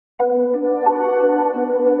Whispered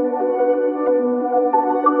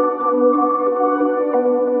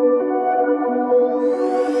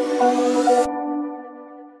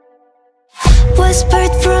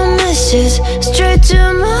promises straight to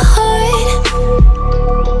my heart.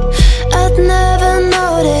 I'd never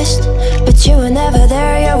noticed, but you were never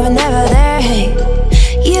there, you were never there. Hey,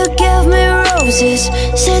 you gave me roses,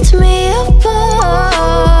 set me apart.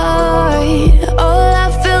 All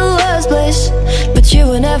I feel was bliss, but you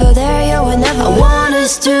were never there, you were never there. I want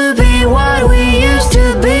us to be what we used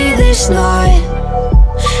to be this night.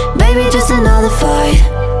 Baby, just another fight,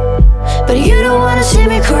 but you don't wanna see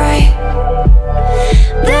me cry.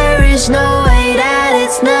 There is no way that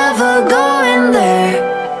it's never going there.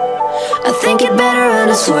 I think it better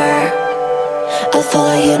and I swear I'll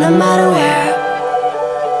follow you no matter where.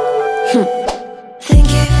 Think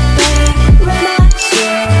it better when I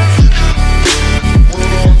swear.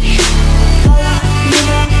 Follow you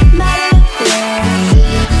no matter where.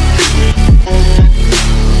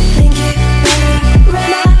 Think it better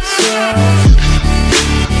when I swear.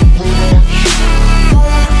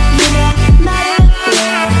 Follow you no matter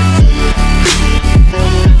where.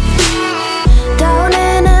 Down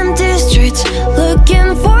in empty streets,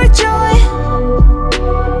 looking for joy.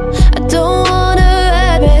 I don't wanna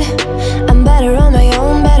admit I'm better on my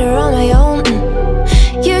own, better on my own.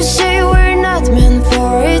 You say we're not meant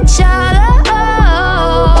for each other.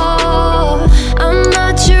 I'm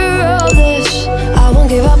not sure of this. I won't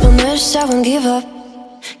give up on this, I won't give up.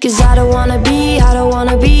 Cause I don't wanna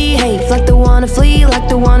behave like the one to flee, like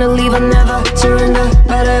the one to leave. I'll never surrender,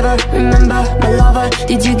 but ever remember my lover.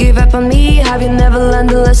 Did you give up on me? Have you never learned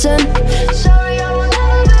a lesson? Sorry, I will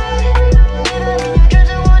never be, even in your dreams,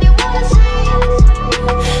 the one you wanna see.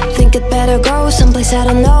 Think it better go someplace I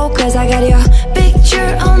don't know, cause I got your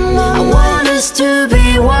picture on my mind. I want us to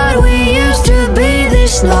be what we used to be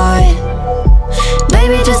this night.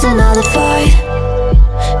 Baby, just another fight,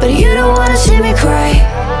 but you don't wanna see me cry.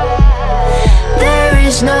 There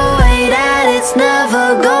is no way that it's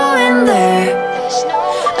never going there.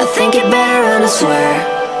 I think it better and I swear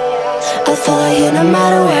I'll follow you no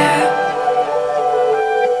matter where.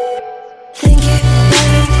 Think it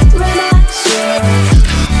better when I swear.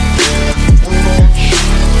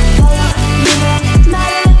 Follow you no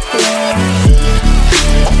matter where.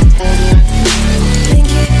 Think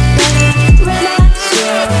it better when I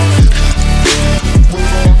swear.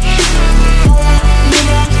 Follow you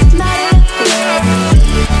no matter where.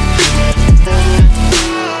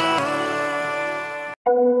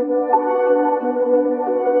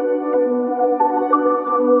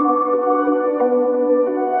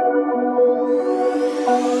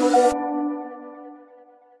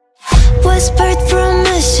 Whispered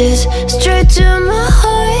promises straight to my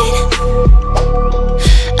heart.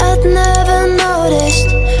 I'd never noticed,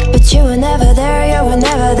 but you were never there, you were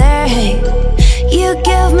never there. Hey, you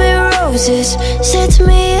gave me roses, set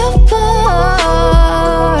me apart.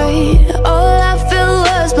 All I feel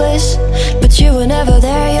was bliss, but you were never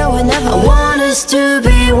there, you were never there. I want us to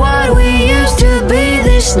be what we used to be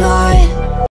this night.